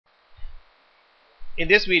In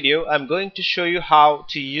this video, I'm going to show you how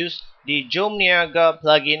to use the JomNiaga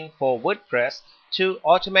plugin for WordPress to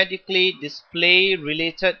automatically display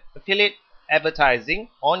related affiliate advertising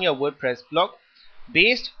on your WordPress blog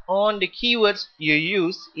based on the keywords you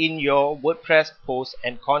use in your WordPress posts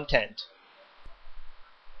and content.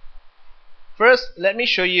 First, let me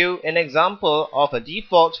show you an example of a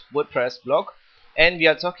default WordPress blog, and we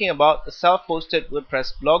are talking about a self-hosted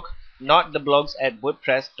WordPress blog, not the blogs at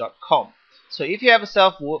wordpress.com. So if you have a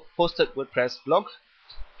self-hosted WordPress blog,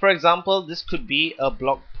 for example, this could be a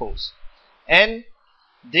blog post, and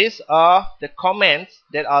these are the comments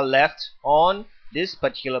that are left on this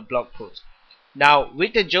particular blog post. Now,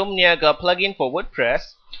 with the JomNiaga plugin for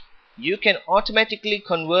WordPress, you can automatically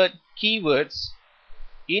convert keywords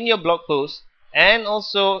in your blog post and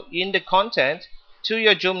also in the content to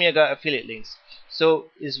your JomNiaga affiliate links. So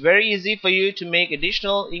it's very easy for you to make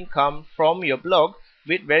additional income from your blog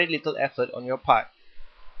with very little effort on your part.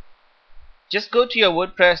 Just go to your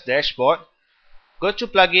WordPress dashboard, go to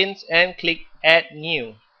plugins and click add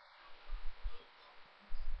new.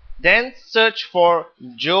 Then search for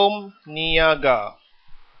JomNiaga.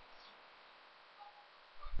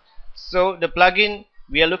 So the plugin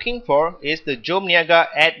we are looking for is the JomNiaga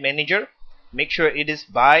Ad Manager. Make sure it is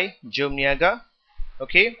by JomNiaga.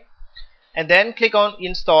 Okay, and then click on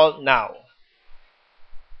install now.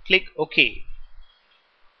 Click OK.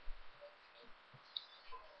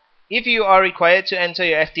 If you are required to enter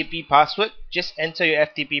your FTP password, just enter your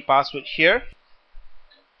FTP password here.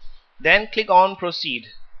 Then click on proceed.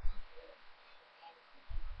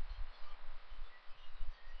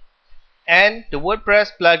 And the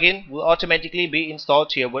WordPress plugin will automatically be installed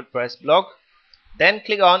to your WordPress blog. Then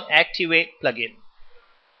click on activate plugin.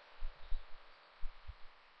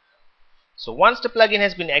 So once the plugin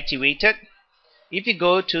has been activated, if you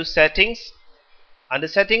go to settings, under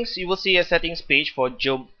settings you will see a settings page for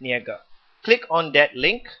JomNiaga. Click on that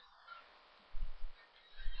link,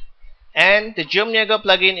 and the JomNiaga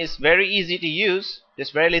plugin is very easy to use.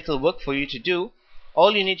 There's very little work for you to do.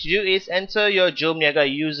 All you need to do is enter your JomNiaga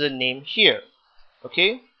username here.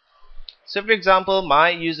 Okay, so for example,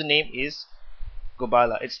 my username is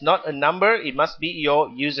Gobala. It's not a number, it must be your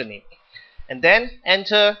username. And then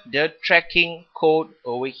enter the tracking code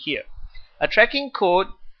over here. A tracking code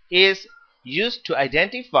is used to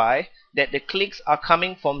identify that the clicks are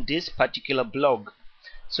coming from this particular blog.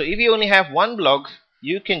 So if you only have one blog,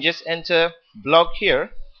 you can just enter blog here,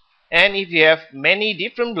 and if you have many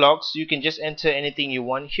different blogs, you can just enter anything you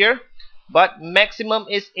want here, but maximum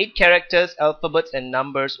is 8 characters, alphabets and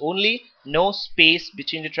numbers only, no space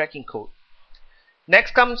between the tracking code.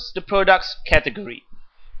 Next comes the products category.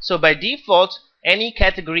 So by default, any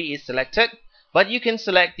category is selected, but you can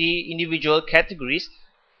select the individual categories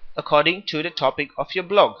according to the topic of your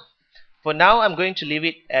blog. For now, I'm going to leave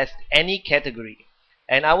it as any category,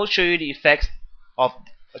 and I will show you the effects of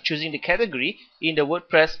choosing the category in the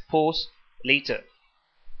WordPress post later.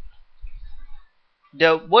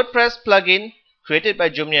 The WordPress plugin created by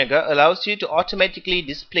JomNiaga allows you to automatically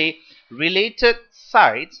display related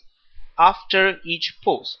sites after each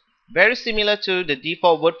post. Very similar to the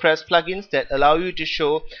default WordPress plugins that allow you to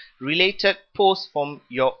show related posts from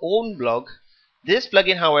your own blog. This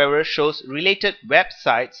plugin, however, shows related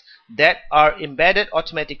websites that are embedded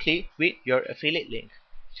automatically with your affiliate link.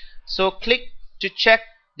 So click to check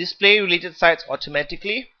display related sites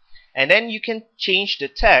automatically, and then you can change the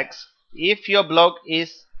text. If your blog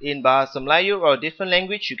is in Bahasa Melayu or a different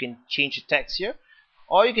language, you can change the text here,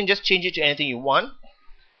 or you can just change it to anything you want.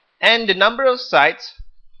 And the number of sites,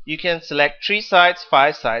 you can select 3 sites,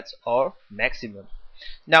 5 sites, or maximum.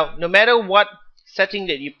 Now, no matter what setting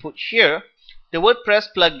that you put here, the WordPress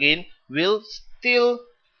plugin will still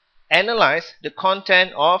analyze the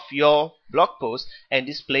content of your blog post and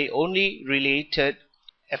display only related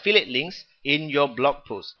affiliate links in your blog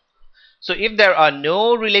post. So if there are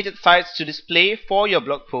no related sites to display for your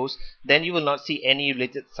blog post, then you will not see any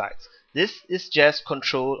related sites. This is just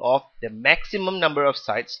control of the maximum number of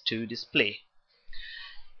sites to display.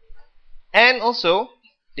 And also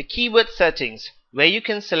the keyword settings, where you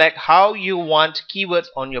can select how you want keywords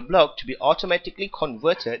on your blog to be automatically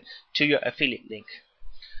converted to your affiliate link.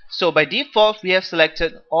 So by default, we have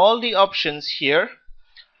selected all the options here.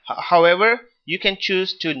 However, you can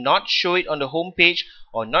choose to not show it on the home page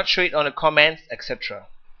or not show it on the comments, etc.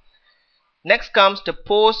 Next comes the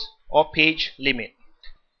post or page limit.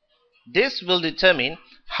 This will determine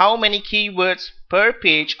how many keywords per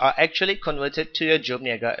page are actually converted to your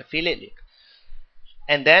JomNiaga affiliate link.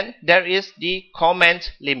 And then there is the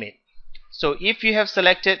comment limit. So if you have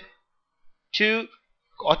selected 2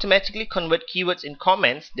 automatically convert keywords in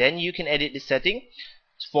comments, then you can edit the setting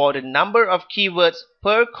for the number of keywords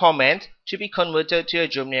per comment to be converted to your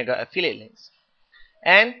JomNiaga affiliate links.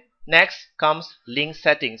 And next comes link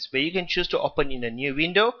settings, where you can choose to open in a new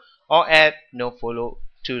window or add no follow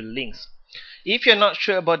to links. If you're not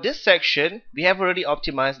sure about this section, we have already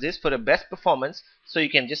optimized this for the best performance, so you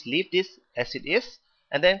can just leave this as it is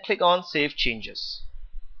and then click on Save Changes.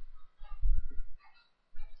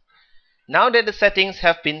 Now that the settings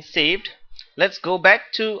have been saved, let's go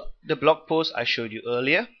back to the blog post I showed you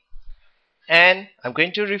earlier, and I'm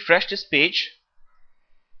going to refresh this page.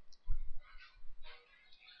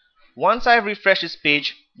 Once I've refreshed this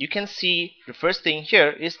page, you can see the first thing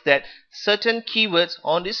here is that certain keywords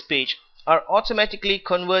on this page are automatically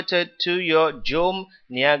converted to your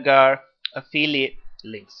JomNiaga affiliate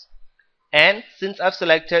links. And since I've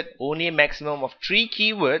selected only a maximum of 3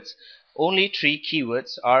 keywords, only 3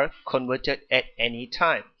 keywords are converted at any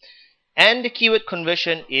time. And the keyword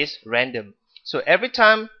conversion is random. So every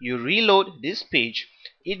time you reload this page,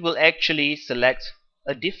 it will actually select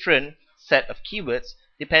a different set of keywords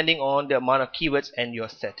depending on the amount of keywords and your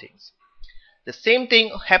settings. The same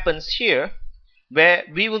thing happens here, where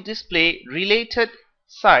we will display related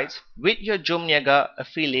sites with your JomNiaga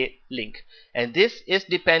affiliate link, and this is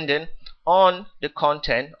dependent on the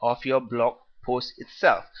content of your blog post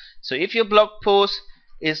itself. So if your blog post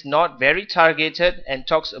is not very targeted and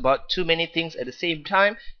talks about too many things at the same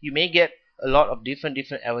time, you may get a lot of different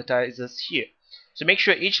advertisers here. So make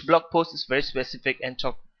sure each blog post is very specific and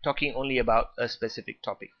talking only about a specific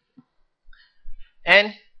topic.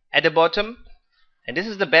 And at the bottom, and this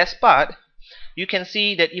is the best part, you can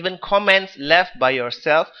see that even comments left by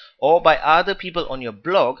yourself or by other people on your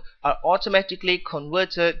blog are automatically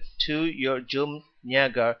converted to your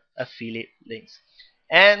JomNiaga affiliate links.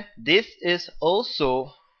 And this is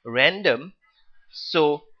also random,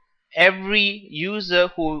 so every user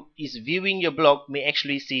who is viewing your blog may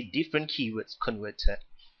actually see different keywords converted.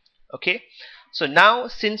 Okay, so now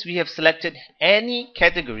since we have selected any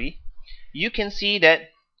category, you can see that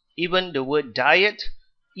even the word diet,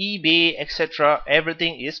 eBay, etc.,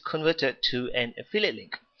 everything is converted to an affiliate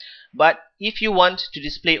link. But if you want to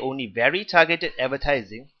display only very targeted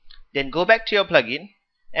advertising, then go back to your plugin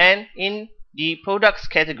and in the products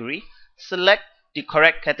category, select the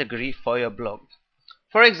correct category for your blog.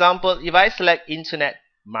 For example, if I select internet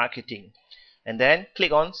marketing and then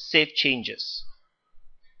click on Save Changes.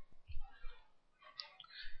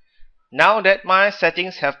 Now that my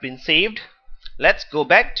settings have been saved, let's go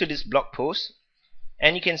back to this blog post,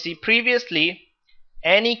 and you can see previously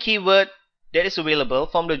any keyword that is available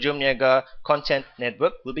from the JomNiaga content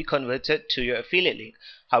network will be converted to your affiliate link.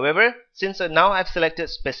 However, since now I've selected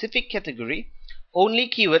specific category, only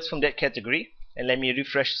keywords from that category, and let me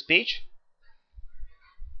refresh this page,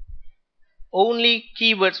 only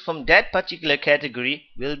keywords from that particular category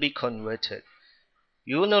will be converted.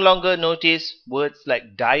 You will no longer notice words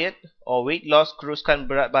like diet or weight loss, kuruskan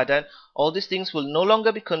berat badan. All these things will no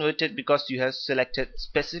longer be converted because you have selected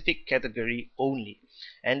specific category only.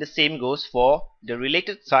 And the same goes for the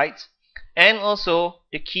related sites and also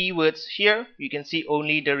the keywords. Here you can see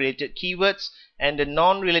only the related keywords, and the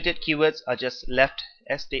non-related keywords are just left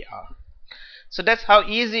as they are. So that's how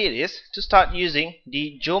easy it is to start using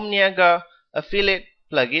the JomNiaga affiliate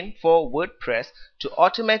plugin for WordPress to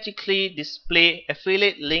automatically display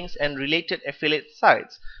affiliate links and related affiliate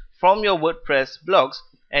sites from your WordPress blogs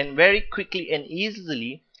and very quickly and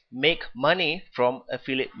easily make money from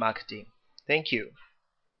affiliate marketing. Thank you.